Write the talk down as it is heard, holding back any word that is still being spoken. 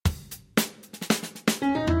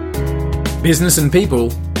Business and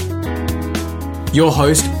People. Your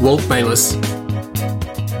host, Walt Bayliss.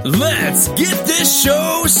 Let's get this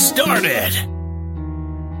show started.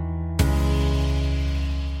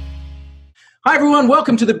 Hi, everyone.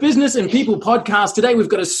 Welcome to the Business and People podcast. Today, we've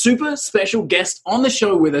got a super special guest on the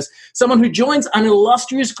show with us, someone who joins an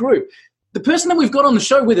illustrious group. The person that we've got on the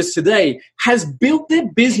show with us today has built their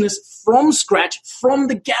business from scratch, from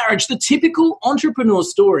the garage, the typical entrepreneur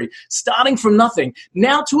story, starting from nothing,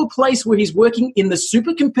 now to a place where he's working in the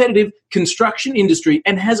super competitive construction industry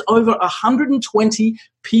and has over 120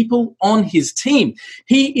 people on his team.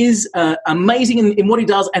 He is amazing in what he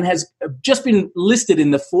does and has just been listed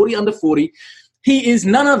in the 40 under 40. He is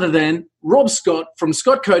none other than Rob Scott from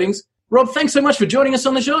Scott Coatings. Rob, thanks so much for joining us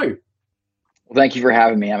on the show. Well, thank you for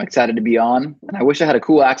having me. I'm excited to be on. And I wish I had a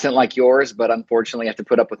cool accent like yours, but unfortunately I have to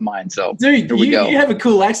put up with mine. So dude, here we go. You have a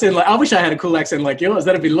cool accent. I wish I had a cool accent like yours.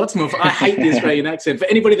 That'd be lots more fun. I hate the Australian accent. For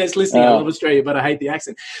anybody that's listening, I love Australia, but I hate the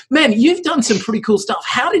accent. Man, you've done some pretty cool stuff.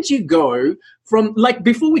 How did you go from, like,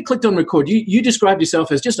 before we clicked on record, you described yourself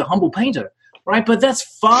as just a humble painter, right? But that's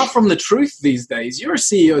far from the truth these days. You're a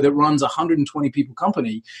CEO that runs a 120 people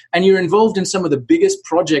company, and you're involved in some of the biggest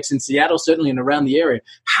projects in Seattle, certainly and around the area.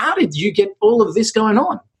 How did you get all of this going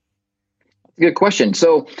on? Good question.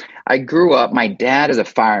 So I grew up, my dad is a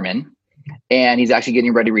fireman, and he's actually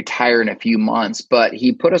getting ready to retire in a few months, but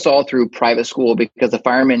he put us all through private school because the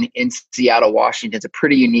fireman in Seattle, Washington is a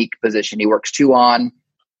pretty unique position. He works 2 on,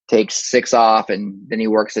 takes 6 off, and then he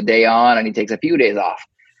works a day on, and he takes a few days off.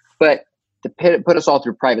 But to put us all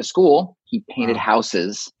through private school, he painted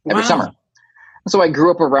houses every summer. So I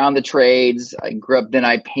grew up around the trades. Then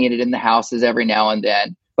I painted in the houses every now and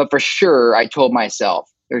then. But for sure, I told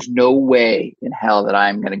myself, there's no way in hell that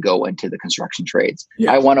I'm going to go into the construction trades.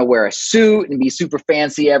 Yeah. I want to wear a suit and be super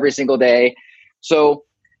fancy every single day. So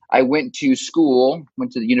I went to school,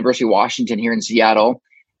 went to the University of Washington here in Seattle,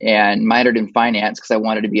 and minored in finance because I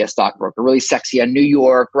wanted to be a stockbroker, really sexy on New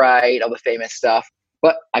York, right? All the famous stuff.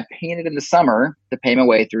 But I painted in the summer to pay my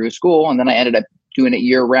way through school. And then I ended up doing it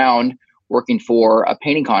year round, working for a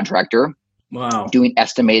painting contractor, doing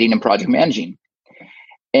estimating and project managing.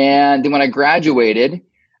 And then when I graduated,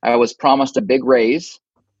 I was promised a big raise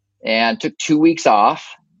and took 2 weeks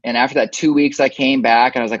off. And after that 2 weeks, I came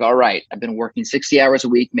back and I was like, all right, I've been working 60 hours a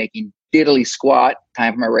week, making diddly squat,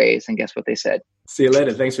 time for my raise. And guess what they said? See you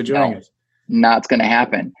later. Thanks for joining us. Not going to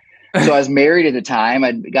happen. So I was married at the time.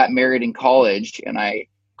 I got married in college, and I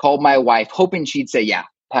called my wife hoping she'd say, yeah,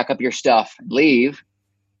 pack up your stuff and leave.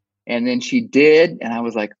 And then she did. And I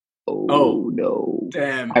was like, oh no,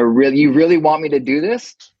 damn. You really want me to do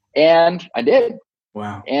this? And I did.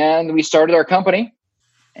 Wow. And we started our company,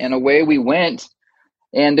 and away we went.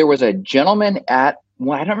 And there was a gentleman I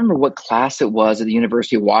don't remember what class it was at the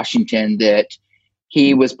University of Washington that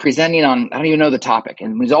he was presenting on, I don't even know the topic.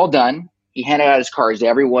 And when it was all done, he handed out his cards to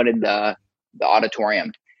everyone in the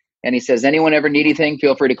auditorium. And he says, anyone ever need anything,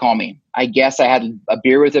 feel free to call me. I guess I had a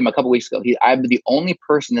beer with him a couple weeks ago. I'm the only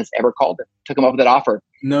person that's ever called him, took him up with that offer.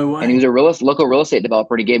 No way. And he was a local real estate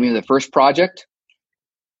developer. He gave me the first project,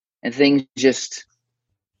 and things just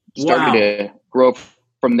started to grow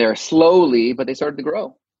from there slowly, but they started to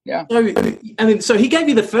grow. Yeah. So he gave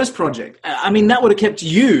you the first project. That would have kept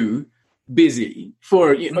you busy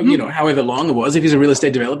for however long it was. If he's a real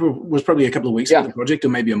estate developer, it was probably a couple of weeks for the project, or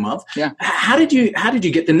maybe a month. Yeah. How did you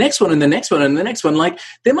get the next one and the next one and the next one? Like,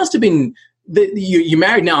 there must have been you're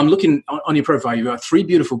married now. I'm looking on your profile. You've got 3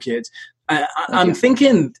 beautiful kids. I'm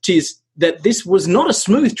thinking, geez, that this was not a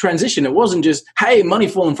smooth transition. It wasn't just, hey, money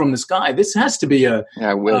falling from the sky. This has to be a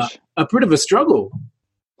bit of a struggle.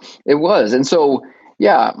 It was. And so,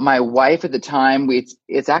 yeah, my wife at the time,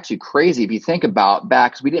 it's actually crazy if you think about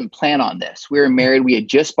back, because we didn't plan on this. We were married. We had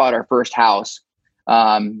just bought our first house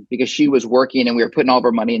because she was working, and we were putting all of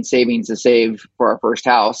our money in savings to save for our first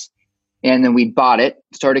house. And then we bought it,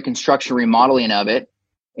 started construction remodeling of it,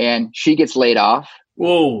 and she gets laid off.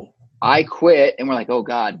 Whoa. I quit, and we're like, oh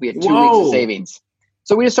God, we had 2 weeks of savings.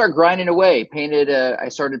 So we just started grinding away, I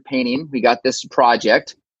started painting. We got this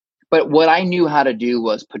project. But what I knew how to do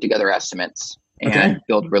was put together estimates and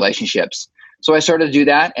build relationships. So I started to do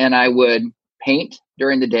that, and I would paint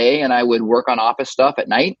during the day, and I would work on office stuff at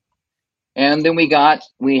night. And then we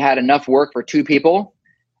had enough work for 2 people,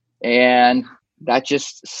 and that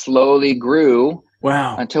just slowly grew.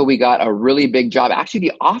 Wow. Until we got a really big job. Actually,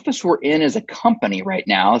 the office we're in as a company right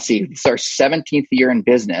now, let's see, it's our 17th year in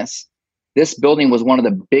business. This building was one of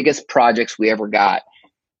the biggest projects we ever got.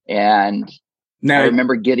 And I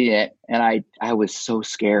remember getting it, and I was so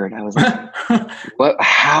scared. I was like,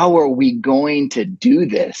 how are we going to do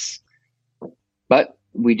this? But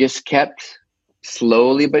we just kept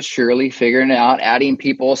slowly but surely figuring it out, adding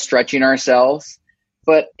people, stretching ourselves.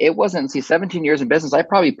 But it wasn't, 17 years in business, I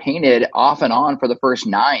probably painted off and on for the first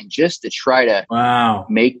 9 just to try to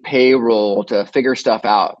make payroll, to figure stuff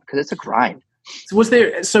out, because it's a grind. So was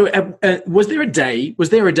there a day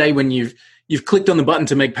when you've clicked on the button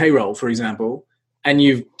to make payroll, for example, and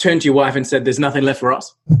you've turned to your wife and said, there's nothing left for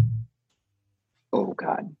us? Oh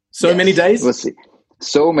God. So many days? Let's see.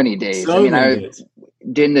 So many days.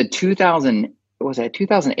 In the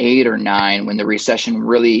 2008 or 9, when the recession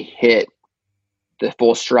really hit the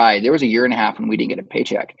full stride, there was a year and a half when we didn't get a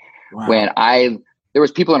paycheck. Wow. When there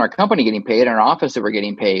was people in our company getting paid, in our office that were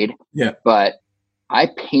getting paid. Yeah. But I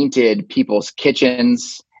painted people's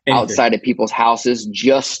kitchens, outside of people's houses,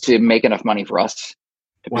 just to make enough money for us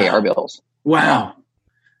to pay our bills. Wow.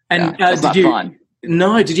 And it's not fun.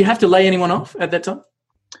 No, did you have to lay anyone off at that time?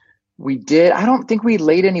 We did. I don't think we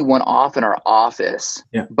laid anyone off in our office,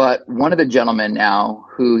 but one of the gentlemen now,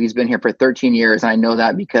 he's been here for 13 years. And I know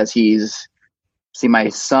that because my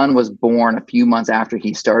son was born a few months after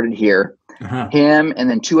he started here. Him and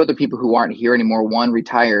then 2 other people who aren't here anymore. One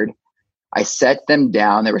retired. I set them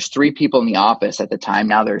down. There was 3 people in the office at the time.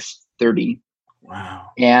 Now there's 30. Wow.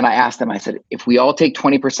 And I asked them, I said, if we all take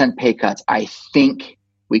 20% pay cuts, I think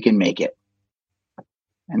we can make it.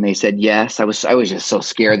 And they said, yes. I was just so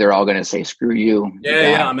scared they're all going to say, screw you.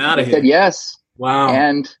 Yeah, I'm out of here. Said yes. Wow.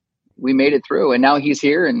 And we made it through. And now he's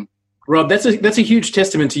here. And Rob, that's a huge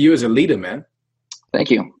testament to you as a leader, man.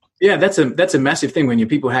 Thank you. Yeah, that's a massive thing when your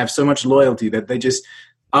people have so much loyalty that they just,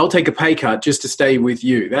 I'll take a pay cut just to stay with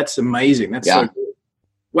you. That's amazing. That's so cool.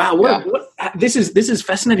 Wow, this is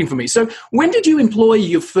fascinating for me. So, when did you employ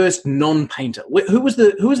your first non-painter? Who was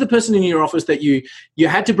the person in your office that you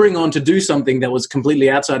had to bring on to do something that was completely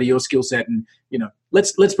outside of your skill set? And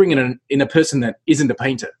let's bring in a person that isn't a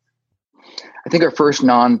painter. I think our first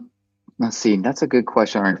that's a good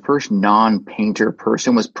question. Our first non-painter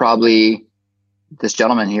person was probably this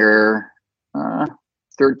gentleman here.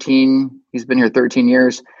 13. He's been here 13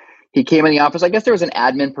 years. He came in the office. I guess there was an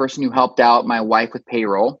admin person who helped out my wife with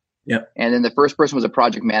payroll. Yep. And then the first person was a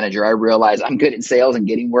project manager. I realized I'm good at sales and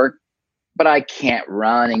getting work, but I can't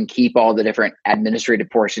run and keep all the different administrative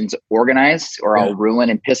portions organized, or I'll ruin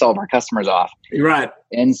and piss all of our customers off. You're right.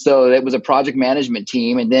 And so it was a project management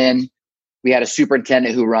team. And then we had a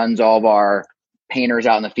superintendent who runs all of our painters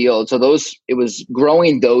out in the field. So it was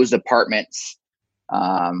growing those departments.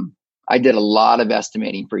 I did a lot of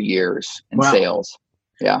estimating for years in sales.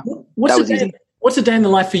 Yeah. What's a day in the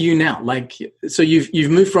life for you now? Like, so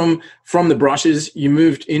you've moved from the brushes, you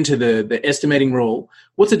moved into the estimating role.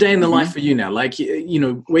 What's a day in the life for you now? Like,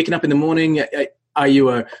 waking up in the morning, are you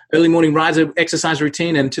a early morning riser, exercise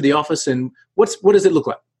routine, and to the office? And what does it look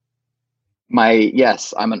like? I'm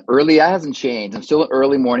that hasn't changed. I'm still an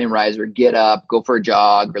early morning riser, get up, go for a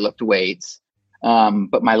jog or lift weights.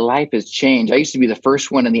 But my life has changed. I used to be the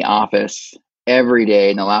first one in the office every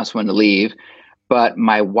day and the last one to leave. But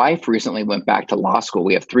my wife recently went back to law school.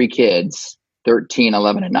 We have 3 kids, 13,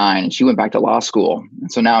 11, and 9, and she went back to law school.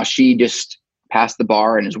 And so now she just passed the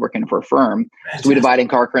bar and is working for a firm. So we divide and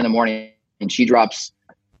conquer in the morning, and she drops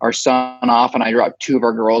our son off and I drop 2 of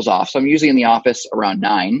our girls off. So I'm usually in the office around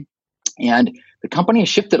 9, and the company has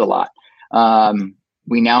shifted a lot.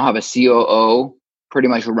 We now have a COO pretty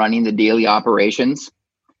much running the daily operations,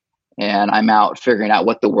 and I'm out figuring out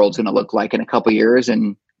what the world's going to look like in a couple of years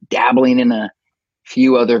and dabbling in a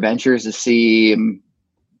few other ventures to see a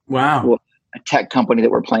tech company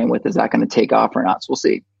that we're playing with, is that going to take off or not? So we'll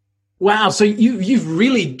see. Wow. So you've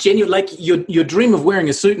really like your dream of wearing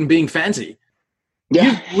a suit and being fancy.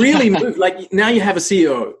 Yeah. You've really moved. Like, now you have a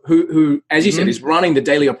CEO who, as you said, is running the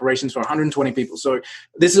daily operations for 120 people. So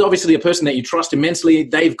this is obviously a person that you trust immensely.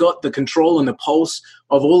 They've got the control and the pulse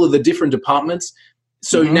of all of the different departments.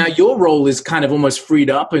 So now your role is kind of almost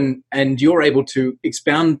freed up, and you're able to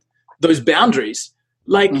expound those boundaries.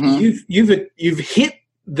 Like, you've hit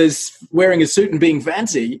this wearing a suit and being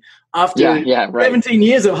fancy after 17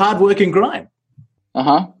 years of hard work and grind.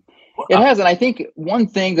 It has. And I think one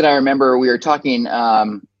thing that I remember, we were talking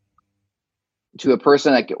to a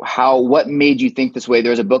person, like, what made you think this way? There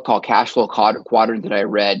was a book called Cash Flow Quadrant that I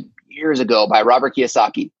read years ago by Robert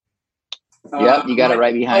Kiyosaki. Yep, you got it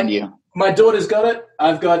right behind you. My daughter's got it.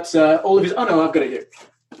 I've got all of his. Oh no, I've got it here.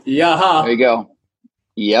 Yaha. There you go.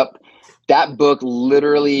 Yep. That book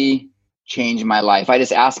literally changed my life. I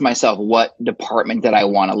just asked myself, what department did I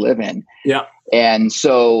want to live in? Yeah. And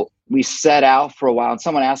so we set out for a while, and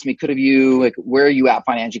someone asked me, where are you at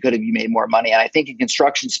financially? Could have you made more money? And I think in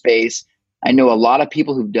construction space, I know a lot of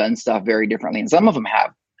people who've done stuff very differently, and some of them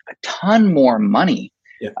have a ton more money.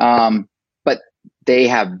 Yeah. But they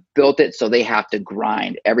have built it, so they have to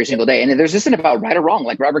grind every single day. And there's isn't about right or wrong.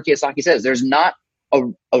 Like Robert Kiyosaki says, there's not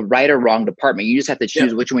a right or wrong department. You just have to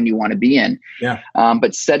choose which one you want to be in. Yeah.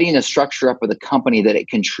 But setting a structure up with a company that it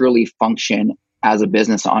can truly function as a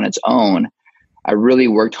business on its own, I really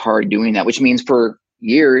worked hard doing that, which means for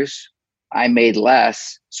years I made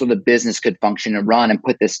less so the business could function and run, and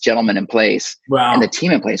put this gentleman in place and the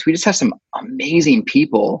team in place. We just have some amazing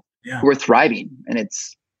people who are thriving. And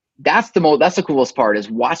that's the coolest part, is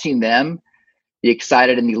watching them be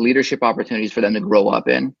excited and the leadership opportunities for them to grow up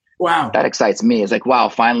in. Wow. That excites me. It's like, wow,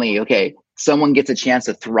 finally, okay, someone gets a chance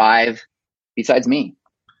to thrive besides me.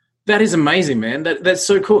 That is amazing, man. That's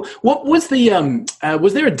so cool. What was the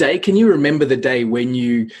was there a day, can you remember the day when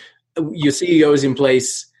your CEO was in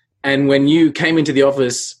place and when you came into the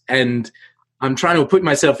office, and I'm trying to put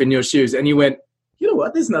myself in your shoes, and you went, you know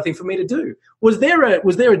what, there's nothing for me to do. Was there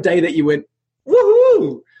a day that you went,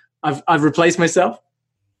 woohoo, I've replaced myself?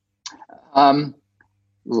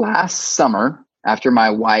 Last summer, after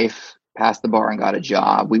my wife passed the bar and got a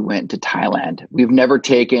job, we went to Thailand. We've never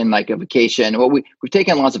taken like a vacation. Well, we've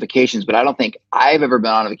taken lots of vacations, but I don't think I've ever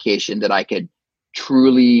been on a vacation that I could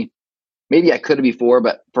truly, maybe I could have before,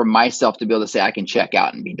 but for myself to be able to say I can check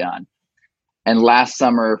out and be done. And last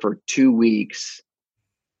summer for 2 weeks,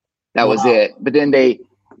 that was it. But then the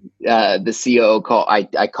CEO called,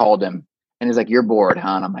 I called him. And he's like, you're bored,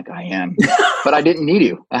 huh? And I'm like, I am. But I didn't need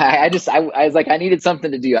to. I was like, I needed something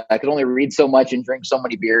to do. I could only read so much and drink so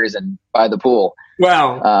many beers and by the pool.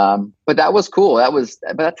 Wow. But that was cool.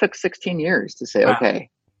 But that took 16 years to say, okay,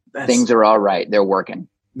 things are all right. They're working.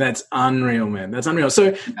 That's unreal, man. That's unreal.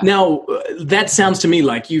 So now that sounds to me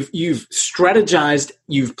like you've strategized,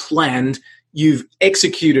 you've planned, you've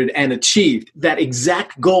executed and achieved that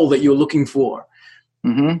exact goal that you're looking for.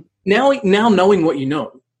 Mm-hmm. Now knowing what you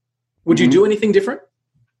know, would you do anything different?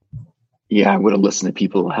 Yeah, I would have listened to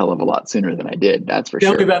people a hell of a lot sooner than I did. That's for sure.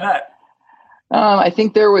 Tell me about that. I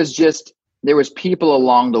think there was people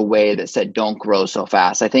along the way that said, don't grow so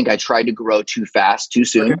fast. I think I tried to grow too fast, too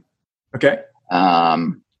soon. Okay.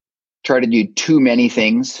 Try to do too many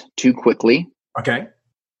things too quickly. Okay.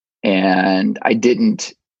 And I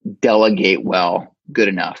didn't delegate good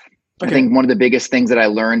enough. Okay. I think one of the biggest things that I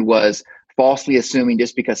learned was falsely assuming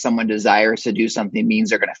just because someone desires to do something means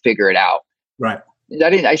they're going to figure it out. Right.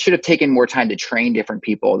 I should have taken more time to train different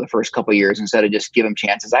people the first couple of years instead of just give them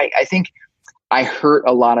chances. I think I hurt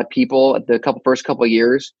a lot of people at the first couple of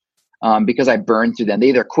years because I burned through them. They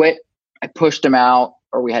either quit, I pushed them out,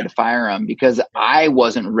 or we had to fire them because I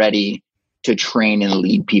wasn't ready to train and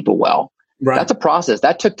lead people well. Right. That's a process.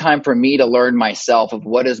 That took time for me to learn myself of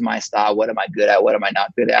what is my style, what am I good at, what am I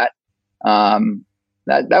not good at.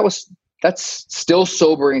 That's still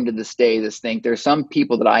sobering to this day, this thing. There's some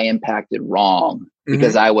people that I impacted wrong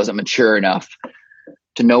because I wasn't mature enough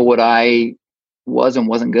to know what I was and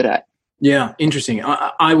wasn't good at. Yeah, interesting.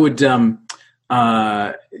 I would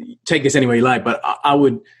take this any way you like, but I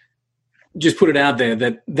would just put it out there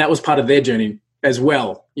that was part of their journey as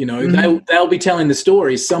well. You know, they'll be telling the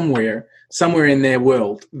story somewhere in their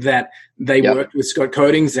world that they worked with Scott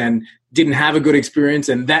Coatings and didn't have a good experience,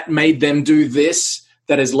 and that made them do this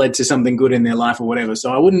that has led to something good in their life or whatever.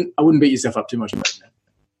 So I wouldn't beat yourself up too much about that.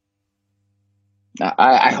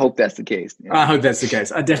 I hope that's the case. Yeah. I hope that's the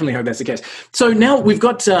case. I definitely hope that's the case. So now we've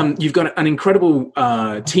got you've got an incredible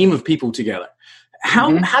team of people together.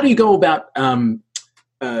 How do you go about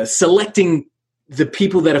selecting the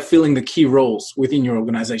people that are filling the key roles within your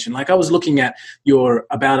organization? Like I was looking at your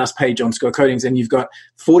About Us page on Scott Coatings, and you've got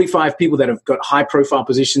 45 people that have got high profile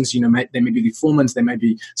positions. You know, they may be the foremen, they may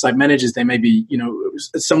be site managers, they may be, you know,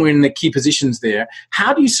 somewhere in the key positions there.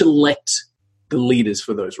 How do you select the leaders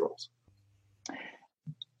for those roles?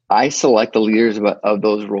 I select the leaders of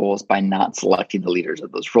those roles by not selecting the leaders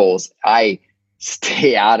of those roles. I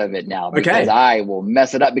stay out of it now because I will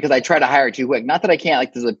mess it up because I try to hire too quick. Not that I can't,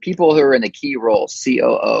 like there's the people who are in the key roles,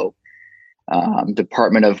 COO,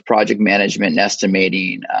 Department of Project Management and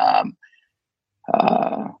Estimating,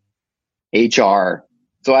 HR.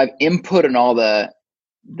 So I've input in all the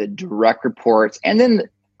direct reports, and then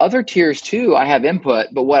other tiers too, I have input,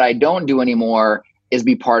 but what I don't do anymore is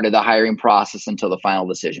be part of the hiring process until the final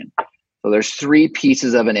decision. So there's 3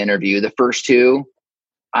 pieces of an interview. The first 2,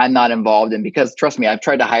 I'm not involved in because trust me, I've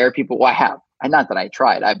tried to hire people. Well, I have. Not that I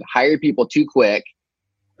tried. I've hired people too quick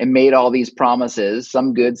and made all these promises,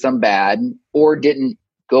 some good, some bad, or didn't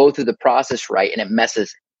go through the process right, and it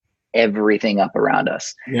messes everything up around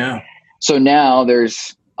us. Yeah. So now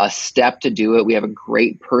there's a step to do it. We have a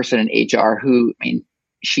great person in HR who,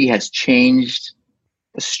 she has changed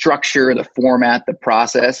the structure, the format, the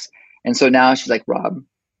process. And so now she's like, Rob,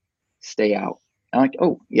 stay out. I'm like,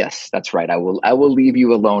 oh yes, that's right. I will leave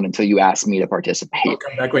you alone until you ask me to participate. I'll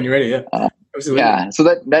come back when you're ready. Yeah. Absolutely. Yeah. So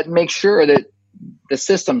that makes sure that the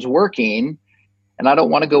system's working, and I don't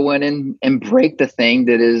want to go in and break the thing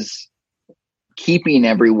that is keeping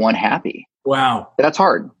everyone happy. Wow. That's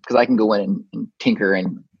hard because I can go in and tinker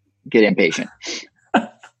and get impatient.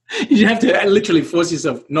 You have to literally force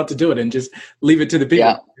yourself not to do it and just leave it to the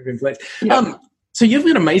people in place. Yeah. So you've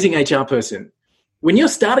been an amazing HR person. When you're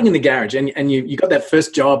starting in the garage and you got that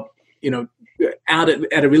first job, out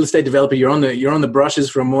at a real estate developer, you're on the brushes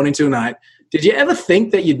from morning till night. Did you ever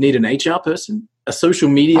think that you'd need an HR person, a social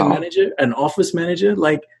media manager, an office manager?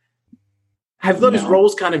 Like, have those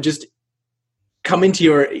roles kind of just come into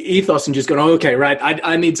your ethos and just gone, oh, okay, right,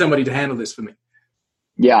 I need somebody to handle this for me?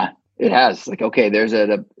 Yeah, it has. Like, okay,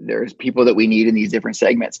 there's people that we need in these different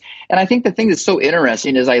segments. And I think the thing that's so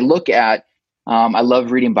interesting is I look at, I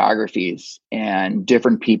love reading biographies and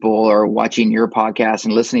different people, or watching your podcast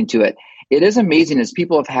and listening to it. It is amazing as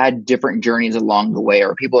people have had different journeys along the way,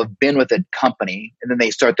 or people have been with a company and then they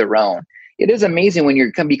start their own. It is amazing when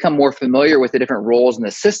you can become more familiar with the different roles and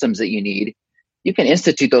the systems that you need. You can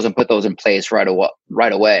institute those and put those in place right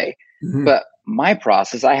away. Mm-hmm. But my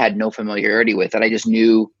process, I had no familiarity with it. I just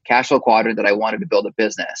knew cash flow quadrant that I wanted to build a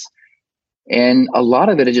business. And a lot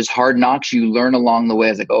of it is just hard knocks you learn along the way.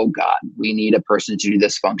 It's like, oh God, we need a person to do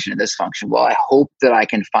this function and this function. Well, I hope that I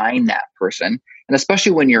can find that person. And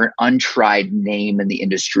especially when you're an untried name in the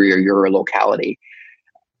industry or your locality,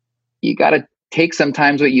 you got to take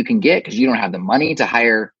sometimes what you can get, because you don't have the money to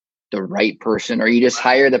hire the right person, or you just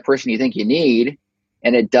hire the person you think you need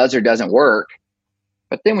and it does or doesn't work.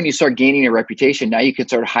 But then when you start gaining a reputation, now you can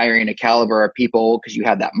start hiring a caliber of people because you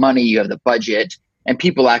have that money, you have the budget, and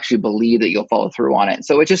people actually believe that you'll follow through on it.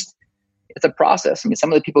 So it's a process. I mean,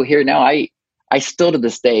 some of the people here now, I still to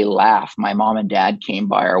this day laugh. My mom and dad came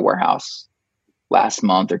by our warehouse last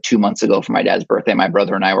month or 2 months ago for my dad's birthday. My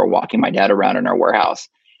brother and I were walking my dad around in our warehouse,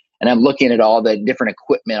 and I'm looking at all the different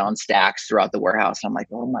equipment on stacks throughout the warehouse. I'm like,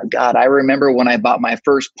 oh my God, I remember when I bought my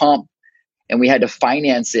first pump and we had to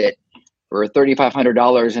finance it for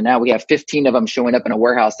 $3,500. And now we have 15 of them showing up in a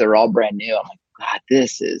warehouse that are all brand new. I'm like, God,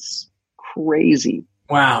 this is crazy.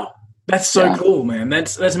 Wow. That's so cool, man.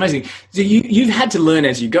 That's amazing. So you've had to learn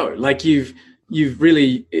as you go. Like you've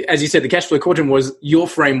really, as you said, the cash flow quadrant was your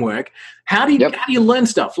framework. How do you learn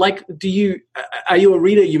stuff? Like, are you a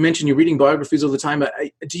reader? You mentioned you're reading biographies all the time.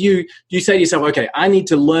 Do you say to yourself, okay, I need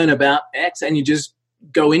to learn about X, and you just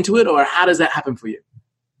go into it, or how does that happen for you?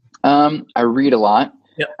 I read a lot.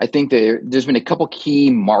 Yep. I think there's been a couple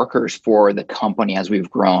key markers for the company as we've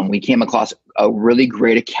grown. We came across a really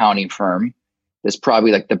great accounting firm. That's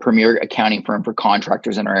probably like the premier accounting firm for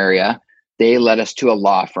contractors in our area. They led us to a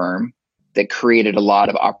law firm that created a lot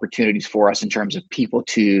of opportunities for us in terms of people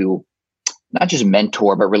to not just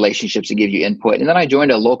mentor, but relationships to give you input. And then I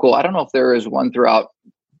joined a local, I don't know if there is one throughout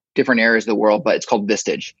different areas of the world, but it's called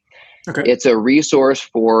Vistage. Okay. It's a resource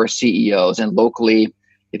for CEOs. And locally,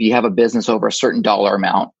 if you have a business over a certain dollar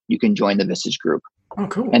amount, you can join the Vistage group. Oh,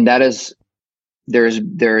 cool. And that is, there's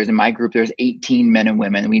in my group, there's 18 men and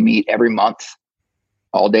women. We meet every month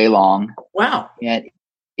all day long. Wow. And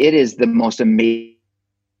it is the most amazing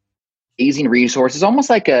resource. It's almost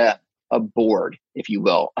like a board, if you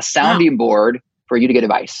will, a sounding board for you to get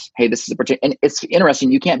advice. Hey, this is and it's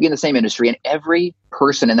interesting. You can't be in the same industry, and every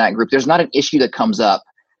person in that group, there's not an issue that comes up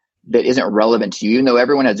that isn't relevant to you, even though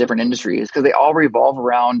everyone has different industries, because they all revolve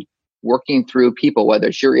around working through people, whether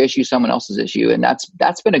it's your issue, someone else's issue. And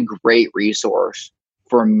that's been a great resource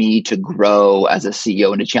for me to grow as a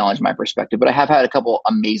CEO and to challenge my perspective. But I have had a couple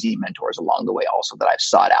amazing mentors along the way also that I've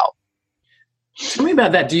sought out. Tell me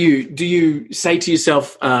about that. Do you say to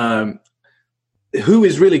yourself, who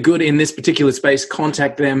is really good in this particular space,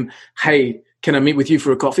 contact them? Hey, can I meet with you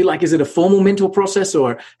for a coffee? Like, is it a formal mentor process,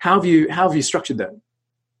 or how have you structured that?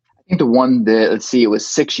 I think the one that, it was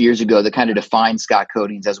 6 years ago that kind of defined Scott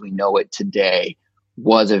Coatings as we know it today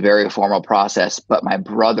was a very formal process. But my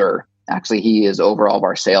brother, actually, he is over all of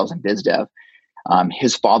our sales and biz dev.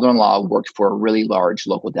 His father-in-law worked for a really large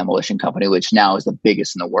local demolition company, which now is the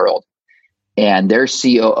biggest in the world. And their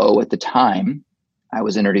COO at the time, I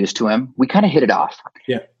was introduced to him. We kind of hit it off.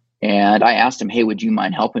 Yeah. And I asked him, hey, would you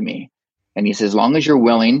mind helping me? And he says, as long as you're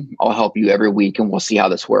willing, I'll help you every week and we'll see how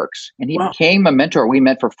this works. And he became a mentor. We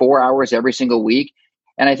met for 4 hours every single week.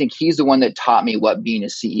 And I think he's the one that taught me what being a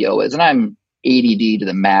CEO is. And I'm ADD to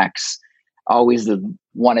the max, always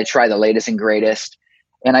want to try the latest and greatest.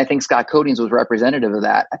 And I think Scott Coatings was representative of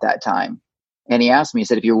that at that time. And he asked me, he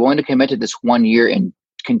said, if you're willing to commit to this 1 year and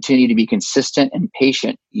continue to be consistent and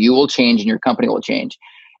patient, you will change and your company will change.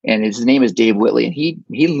 and his name is Dave Whitley. And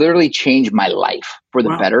he literally changed my life for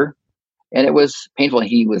the better. And it was painful. And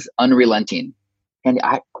he was unrelenting. And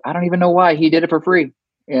I don't even know why. He did it for free.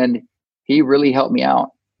 And he really helped me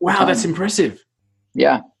out. Wow, that's impressive.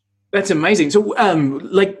 Yeah. That's amazing. So,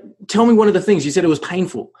 tell me one of the things you said. It was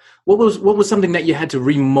painful. What was something that you had to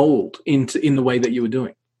remold in the way that you were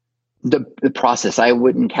doing? The process. I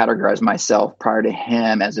wouldn't categorize myself prior to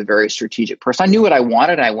him as a very strategic person. I knew what I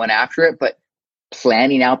wanted. I went after it, but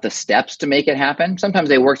planning out the steps to make it happen. Sometimes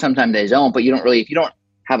they work, sometimes they don't. But if you don't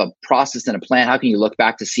have a process and a plan, how can you look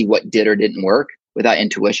back to see what did or didn't work without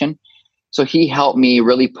intuition? So he helped me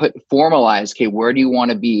really formalize. Okay, where do you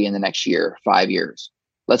want to be in the next year, 5 years?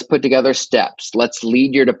 Let's put together steps. Let's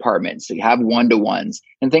lead your departments. Have one-to-ones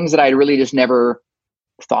and things that I really just never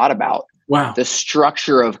thought about. Wow. The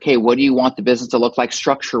structure of, okay, what do you want the business to look like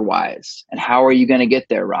structure-wise? And how are you going to get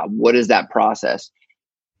there, Rob? What is that process?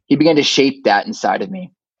 He began to shape that inside of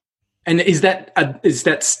me. And is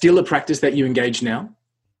that still a practice that you engage now?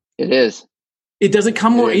 It is. Does it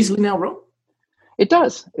come more easily now, Rob? It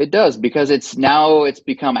does, because it's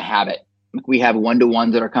become a habit. We have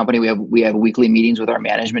one-to-ones at our company. We have weekly meetings with our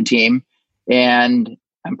management team, and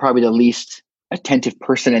I'm probably the least attentive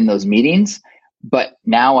person in those meetings. But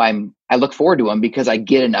now I look forward to them because I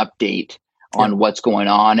get an update on what's going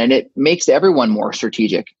on, and it makes everyone more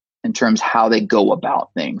strategic in terms of how they go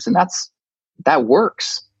about things, and that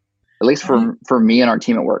works. At least for me and our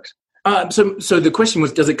team, it works. So the question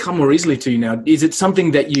was, does it come more easily to you now? Is it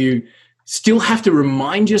something that you still have to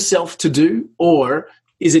remind yourself to do, or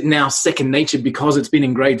is it now second nature because it's been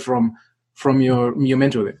engraved from your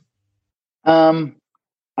mentor there?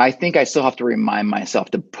 I think I still have to remind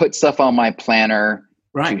myself to put stuff on my planner,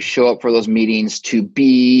 to show up for those meetings, to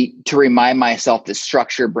remind myself that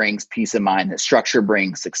structure brings peace of mind, that structure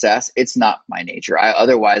brings success. It's not my nature.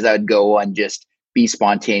 Otherwise I would go and just be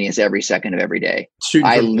spontaneous every second of every day.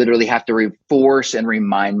 I literally have to force and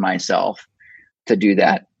remind myself to do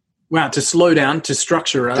that. Wow, to slow down, to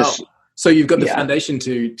structure it out. So you've got the foundation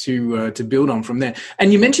to build on from there.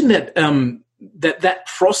 And you mentioned that that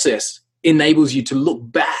process enables you to look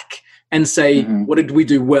back and say, what did we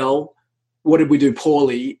do well? What did we do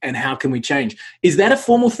poorly? And how can we change? Is that a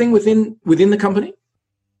formal thing within the company?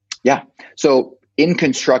 Yeah. So in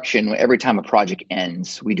construction, every time a project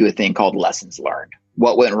ends, we do a thing called lessons learned.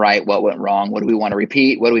 What went right? What went wrong? What do we want to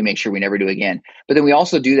repeat? What do we make sure we never do again? But then we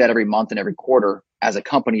also do that every month and every quarter as a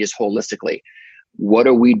company, just holistically. What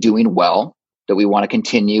are we doing well that we want to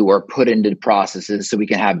continue or put into processes so we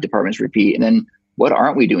can have departments repeat? And then what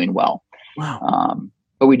aren't we doing well? Wow.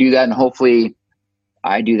 But we do that, and hopefully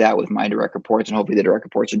I do that with my direct reports, and hopefully the direct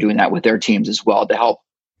reports are doing that with their teams as well to help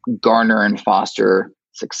garner and foster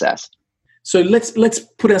success. So let's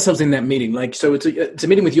put ourselves in that meeting. So it's a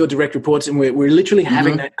meeting with your direct reports, and we're literally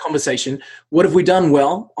having that conversation. What have we done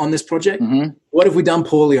well on this project? What have we done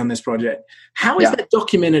poorly on this project? How is that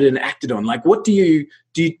documented and acted on? What do you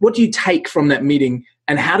take from that meeting,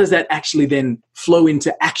 and how does that actually then flow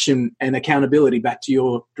into action and accountability back to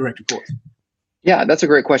your direct reports? Yeah, that's a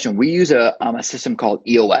great question. We use a system called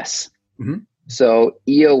EOS. So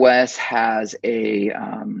EOS has a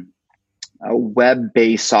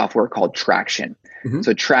web-based software called Traction.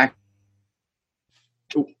 So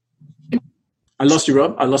I lost you,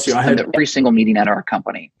 Rob. I lost you. I heard every single meeting at our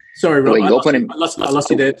company. Sorry, Rob. I lost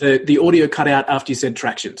you there. The audio cut out after you said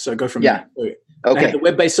Traction. So go from there. Okay. The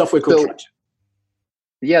web-based software called Traction.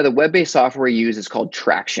 Yeah, the web-based software we use is called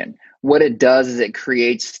Traction. What it does is it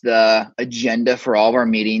creates the agenda for all of our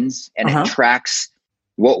meetings, and it tracks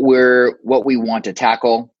what we want to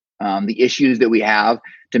tackle, the issues that we have,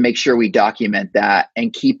 to make sure we document that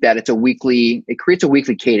and keep that. It creates a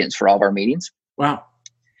weekly cadence for all of our meetings. Wow.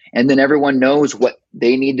 And then everyone knows what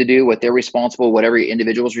they need to do, what they're responsible, what every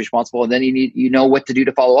individual is responsible. And then you know what to do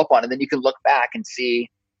to follow up on. And then you can look back and see,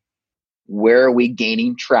 where are we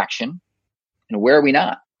gaining traction and where are we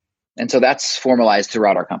not? And so that's formalized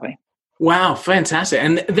throughout our company. Wow, fantastic.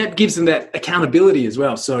 And that gives them that accountability as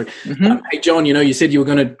well. So, hey, John, you said you were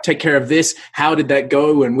going to take care of this. How did that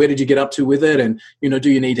go? And where did you get up to with it? And,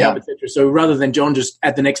 do you need help, et cetera? So rather than John just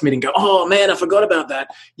at the next meeting go, oh, man, I forgot about that.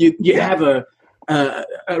 You have a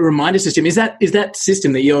reminder system. Is that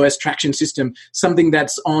system, the EOS Traction system, something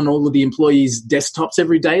that's on all of the employees' desktops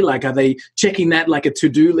every day? Are they checking that like a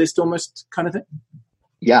to-do list almost kind of thing?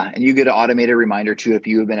 Yeah, and you get an automated reminder too. If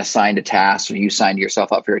you have been assigned a task or you signed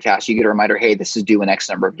yourself up for your task, you get a reminder, hey, this is due in X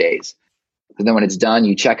number of days. And then when it's done,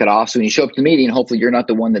 you check it off. So when you show up to the meeting, hopefully you're not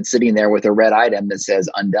the one that's sitting there with a red item that says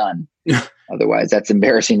undone. Otherwise, that's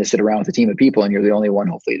embarrassing to sit around with a team of people and you're the only one,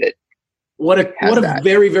 hopefully, that What a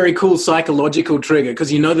very, very cool psychological trigger,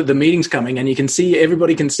 because you know that the meeting's coming and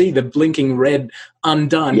everybody can see the blinking red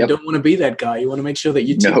undone. Yep. You don't want to be that guy. You want to make sure that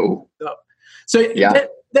you up. So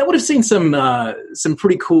that would have seen some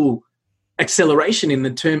pretty cool acceleration in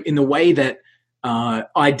the way that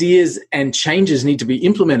ideas and changes need to be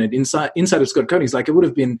implemented inside of Scott Coatings. Like, it would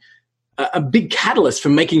have been a big catalyst for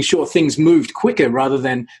making sure things moved quicker rather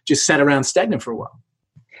than just sat around stagnant for a while.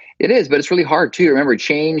 It is, but it's really hard too. Remember,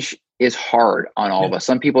 change is hard on all of us.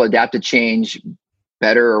 Some people adapt to change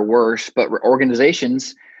better or worse, but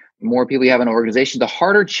organizations, the more people you have in an organization, the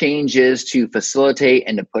harder change is to facilitate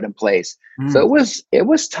and to put in place. So it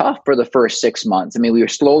was tough for the first 6 months. I mean, we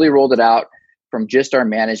slowly rolled it out from just our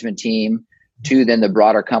management team to then the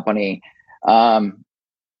broader company.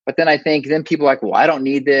 But then I think then people are like, well, I don't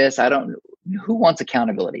need this. Who wants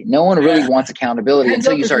accountability? No one really wants accountability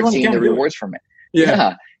until you start seeing the rewards from it.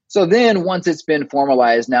 Yeah. So then once it's been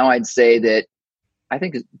formalized, now I'd say that I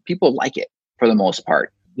think people like it for the most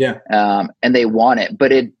part. Yeah. And they want it,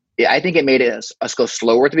 but I think it made us go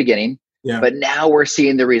slower at the beginning, but now we're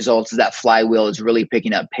seeing the results. That flywheel is really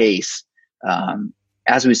picking up pace.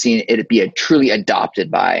 As we've seen it be truly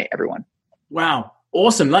adopted by everyone. Wow.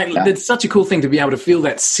 Awesome. It's such a cool thing to be able to feel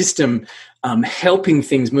that system helping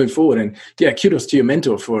things move forward. And kudos to your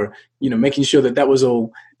mentor for, making sure that was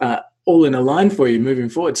all in a line for you moving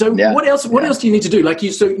forward. So what else do you need to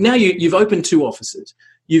do? So now you've opened 2 offices.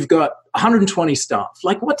 You've got 120 staff.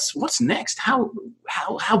 Like, what's next? How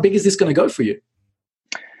big is this going to go for you?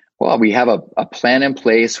 Well, we have a plan in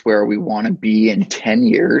place where we want to be in 10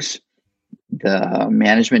 years. The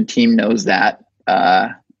management team knows that.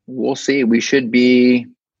 We'll see. We should be,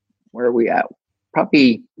 where are we at?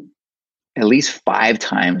 Probably at least 5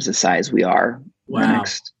 times the size we are in the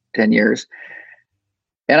next 10 years.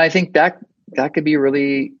 And I think that could be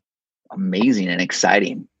really amazing and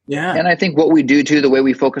exciting. Yeah. And I think what we do too, the way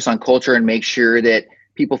we focus on culture and make sure that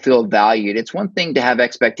people feel valued. It's one thing to have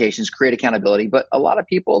expectations, create accountability, but a lot of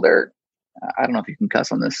people, I don't know if you can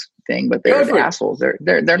cuss on this thing, but they're assholes.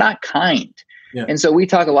 They're not kind. Yeah. And so we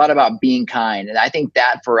talk a lot about being kind. And I think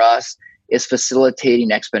that for us is facilitating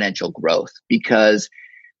exponential growth, because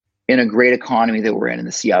in a great economy that we're in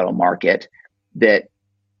the Seattle market, that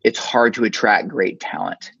it's hard to attract great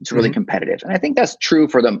talent. It's really competitive. And I think that's true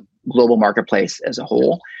for the global marketplace as a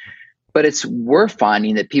whole. But we're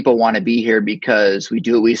finding that people want to be here because we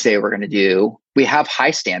do what we say we're going to do. We have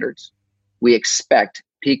high standards. We expect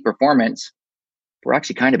peak performance. We're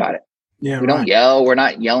actually kind about it. Yeah, we don't yell. We're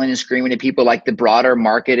not yelling and screaming at people like the broader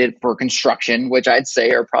market for construction, which I'd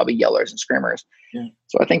say are probably yellers and screamers. Yeah.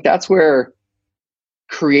 So I think that's where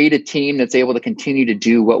create a team that's able to continue to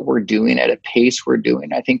do what we're doing at a pace we're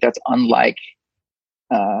doing. I think that's unlike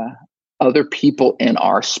other people in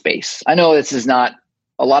our space. I know this is not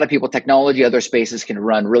a lot of people, technology, other spaces can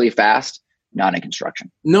run really fast, not in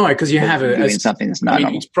construction. No, because you have something that's not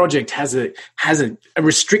normal. Each project has a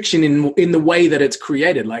restriction in the way that it's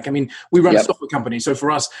created. We run a software company, so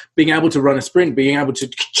for us, being able to run a sprint, being able to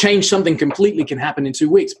change something completely can happen in 2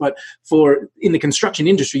 weeks. But in the construction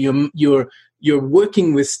industry, you're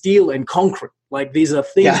working with steel and concrete. Like, these are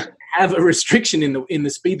things that have a restriction in the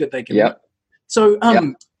speed that they can. Yep. So,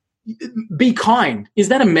 be kind. Is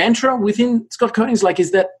that a mantra within Scott Coatings? Like,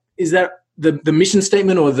 is that the mission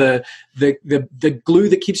statement or the glue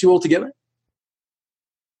that keeps you all together?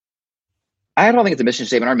 I don't think it's a mission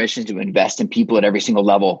statement. Our mission is to invest in people at every single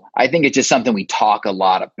level. I think it's just something we talk a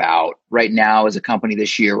lot about. Right now, as a company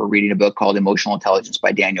this year, we're reading a book called Emotional Intelligence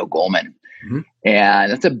by Daniel Goleman. Mm-hmm.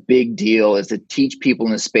 And that's a big deal, is to teach people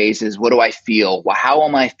in the spaces, what do I feel? Well, how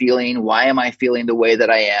am I feeling? Why am I feeling the way that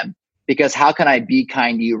I am? Because how can I be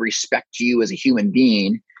kind to you, respect you as a human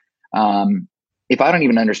being, if I don't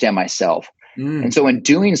even understand myself? And so in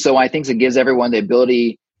doing so, I think it gives everyone the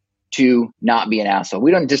ability to not be an asshole.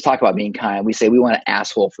 We don't just talk about being kind. We say we want an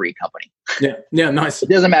asshole-free company. Yeah, nice. It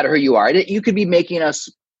doesn't matter who you are. You could be making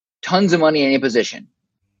us tons of money in any position.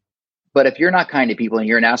 But if you're not kind to people and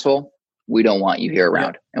you're an asshole, we don't want you here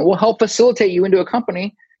around. And we'll help facilitate you into a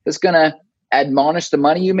company that's going to admonish the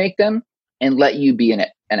money you make them and let you be an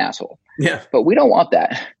asshole. Yeah. But we don't want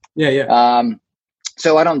that. Yeah.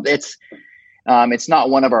 So it's not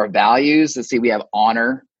one of our values. Let's see, we have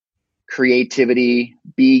honor, creativity,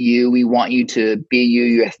 be you. We want you to be you,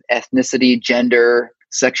 your ethnicity, gender,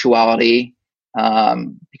 sexuality,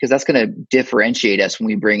 because that's going to differentiate us when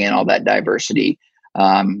we bring in all that diversity,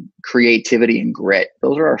 creativity, and grit.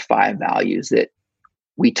 Those are our 5 values that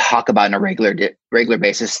we talk about on a regular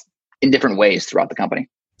basis in different ways throughout the company.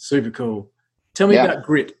 Super cool. Tell me about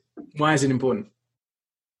grit. Why is it important?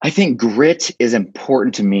 I think grit is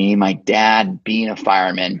important to me. My dad, being a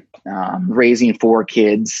fireman, raising 4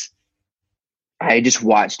 kids. I just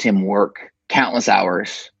watched him work countless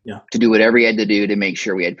hours to do whatever he had to do to make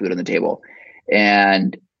sure we had food on the table.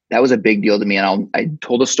 And that was a big deal to me. And I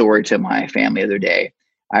told a story to my family the other day.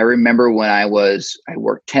 I remember when I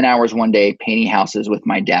worked 10 hours one day painting houses with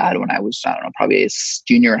my dad when I was, I don't know, probably a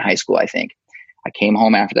junior in high school, I think. I came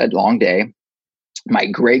home after that long day. My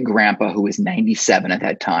great grandpa, who was 97 at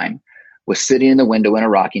that time, was sitting in the window in a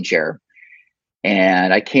rocking chair.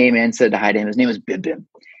 And I came in, said hi to him. His name was Bim Bim.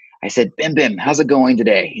 I said, Bim Bim, how's it going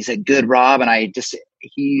today? He said, good, Rob. And I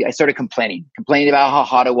started complaining about how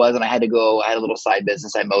hot it was. And I had a little side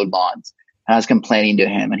business. I mowed lawns. And I was complaining to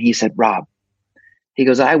him. And he said, Rob, he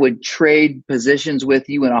goes, I would trade positions with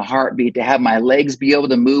you in a heartbeat to have my legs be able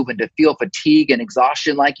to move and to feel fatigue and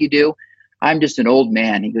exhaustion like you do. I'm just an old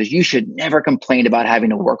man. He goes, you should never complain about having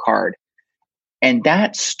to work hard. And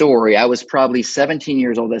that story, I was probably 17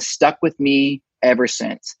 years old, has stuck with me ever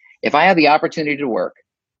since. If I have the opportunity to work,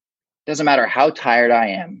 doesn't matter how tired I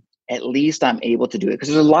am, at least I'm able to do it. Because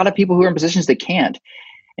there's a lot of people who are in positions that can't.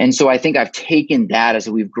 And so I think I've taken that as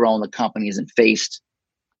we've grown the companies and faced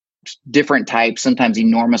different types, sometimes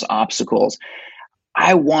enormous obstacles.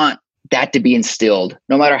 I want that to be instilled,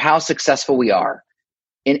 no matter how successful we are,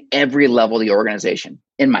 in every level of the organization,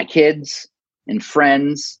 in my kids, in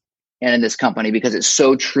friends, and in this company, because it's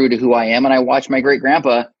so true to who I am. And I watch my great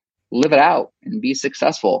grandpa live it out and be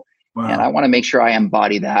successful. Wow. And I want to make sure I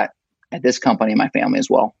embody that at this company and my family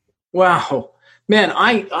as well. Wow, man,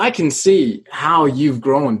 I can see how you've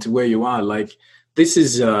grown to where you are. Like, this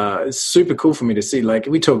is super cool for me to see. Like,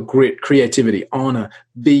 we talk grit, creativity, honor,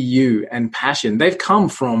 be you, and passion. They've come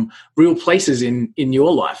from real places in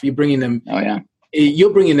your life. You're bringing them. Oh yeah.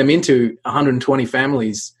 You're bringing them into 120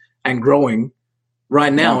 families and growing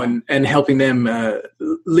right now, and helping them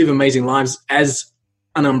live amazing lives as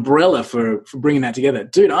an umbrella for bringing that together.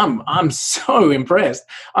 Dude, I'm so impressed.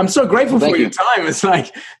 I'm so grateful for your time. It's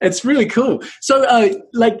like, it's really cool. So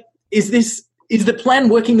is the plan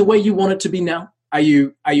working the way you want it to be now? Are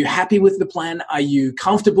you happy with the plan? Are you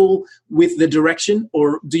comfortable with the direction,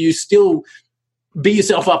 or do you still beat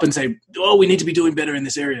yourself up and say, oh, we need to be doing better in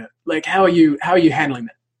this area? Like, how are you handling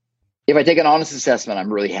that? If I take an honest assessment,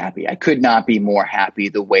 I'm really happy. I could not be more happy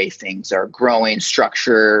the way things are growing,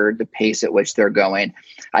 structured, the pace at which they're going.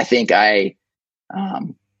 I think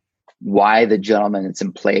why the gentleman that's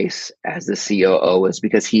in place as the COO is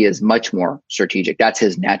because he is much more strategic. That's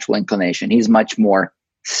his natural inclination. He's much more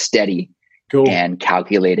steady and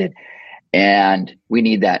calculated. And we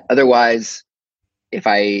need that. Otherwise, if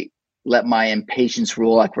I let my impatience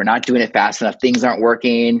rule, like we're not doing it fast enough, things aren't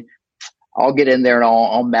working, I'll get in there and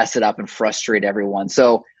I'll mess it up and frustrate everyone.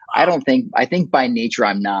 So I think by nature,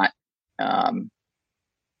 I'm not,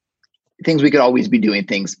 things we could always be doing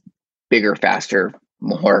things bigger, faster,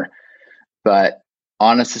 more, but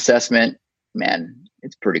honest assessment, man,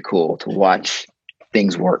 it's pretty cool to watch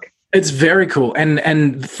things work. It's very cool.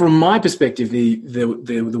 And from my perspective,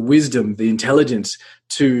 the wisdom, the intelligence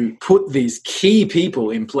to put these key people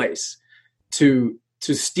in place to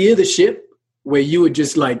steer the ship, where you would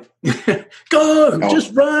just like,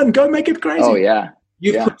 just run, go make it crazy. Oh, yeah.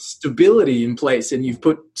 You've put stability in place, and you've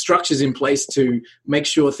put structures in place to make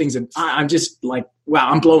sure things are, I'm just like,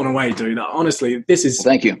 wow, I'm blown away, dude. Honestly, this is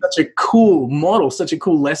Thank you. Such a cool model, such a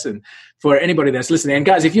cool lesson for anybody that's listening. And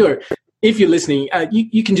guys, if you're listening,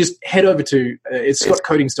 you can just head over to it's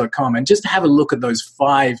scottcoatings.com and just have a look at those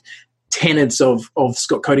 5 tenets of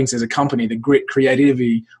Scott Coatings as a company: the grit,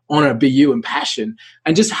 creativity, honor, be you, and passion.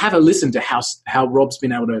 And just have a listen to how Rob's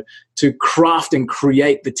been able to craft and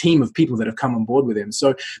create the team of people that have come on board with him.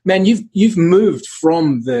 So, man, you've moved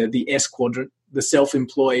from the S quadrant, the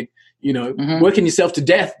self-employed, working yourself to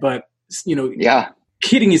death, but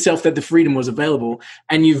kidding yourself that the freedom was available,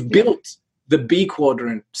 and you've built the B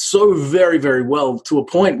quadrant so very, very well to a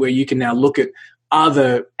point where you can now look at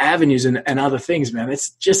other avenues and other things, man. It's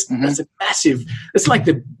just, it's a massive, it's like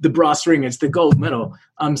the brass ring. It's the gold medal.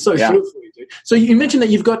 I'm so thrilled for you, dude. So you mentioned that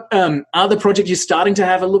you've got other projects you're starting to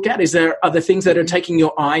have a look at. Is there other things that are taking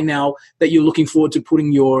your eye now that you're looking forward to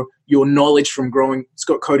putting your knowledge from growing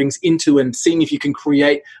Scott Coatings into, and seeing if you can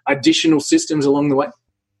create additional systems along the way?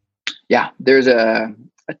 Yeah, there's a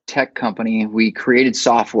tech company. We created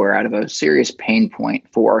software out of a serious pain point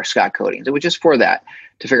for Scott Coatings. It was just for that,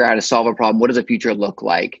 to figure out how to solve a problem. What does the future look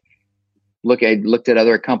like? Looked at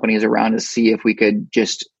other companies around to see if we could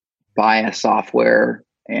just buy a software,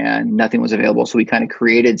 and nothing was available. So we kind of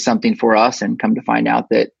created something for us, and come to find out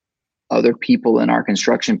that other people in our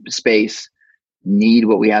construction space need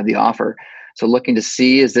what we have to offer. So looking to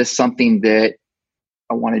see, is this something that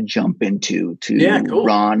I want to jump into to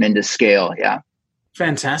run and to scale? Yeah.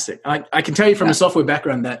 Fantastic. I can tell you from a software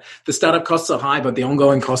background that the startup costs are high, but the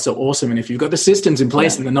ongoing costs are awesome. And if you've got the systems in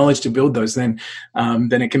place and the knowledge to build those, then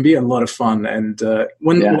it can be a lot of fun. And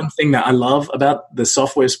one thing that I love about the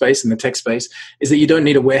software space and the tech space is that you don't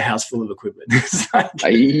need a warehouse full of equipment.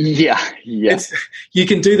 You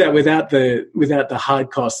can do that without the hard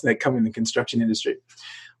costs that come in the construction industry.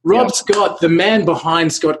 Rob Scott, the man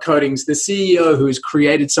behind Scott Coatings, the CEO who has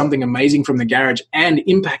created something amazing from the garage and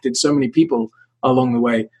impacted so many people along the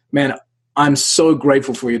way. Man, I'm so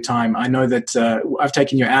grateful for your time. I know that I've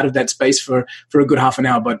taken you out of that space for a good half an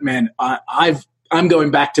hour, but man, I'm going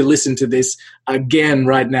back to listen to this again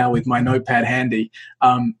right now with my notepad handy.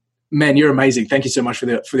 Man, you're amazing. Thank you so much for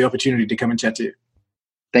the opportunity to come and chat to you.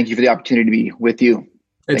 Thank you for the opportunity to be with you.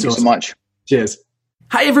 Thank you so much. Cheers.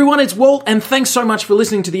 Hey everyone, it's Walt, and thanks so much for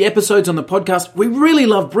listening to the episodes on the podcast. We really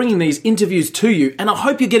love bringing these interviews to you, and I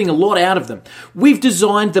hope you're getting a lot out of them. We've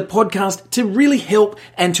designed the podcast to really help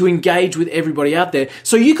and to engage with everybody out there,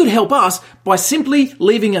 so you could help us by simply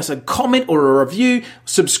leaving us a comment or a review,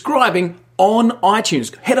 subscribing on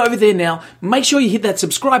iTunes. Head over there now, make sure you hit that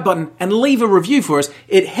subscribe button and leave a review for us.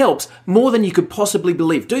 It helps more than you could possibly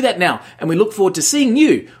believe. Do that now, and we look forward to seeing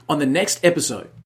you on the next episode.